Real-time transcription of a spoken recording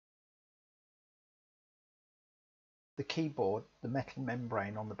The keyboard, the metal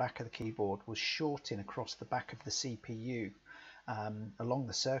membrane on the back of the keyboard was shorting across the back of the CPU, along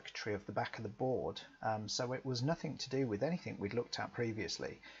the circuitry of the back of the board. So it was nothing to do with anything we'd looked at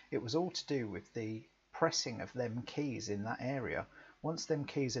previously. It was all to do with the pressing of them keys in that area. Once them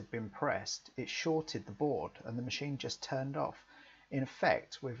keys had been pressed, it shorted the board and the machine just turned off. In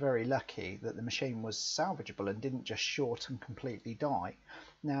effect, we're very lucky that the machine was salvageable and didn't just short and completely die.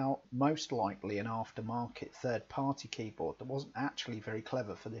 Now, most likely an aftermarket third-party keyboard that wasn't actually very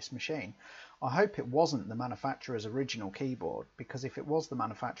clever for this machine. I hope it wasn't the manufacturer's original keyboard, because if it was the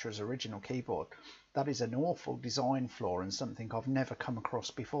manufacturer's original keyboard, that is an awful design flaw and something I've never come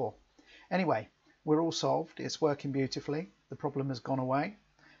across before. Anyway, we're all solved, it's working beautifully, the problem has gone away,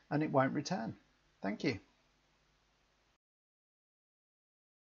 and it won't return. Thank you.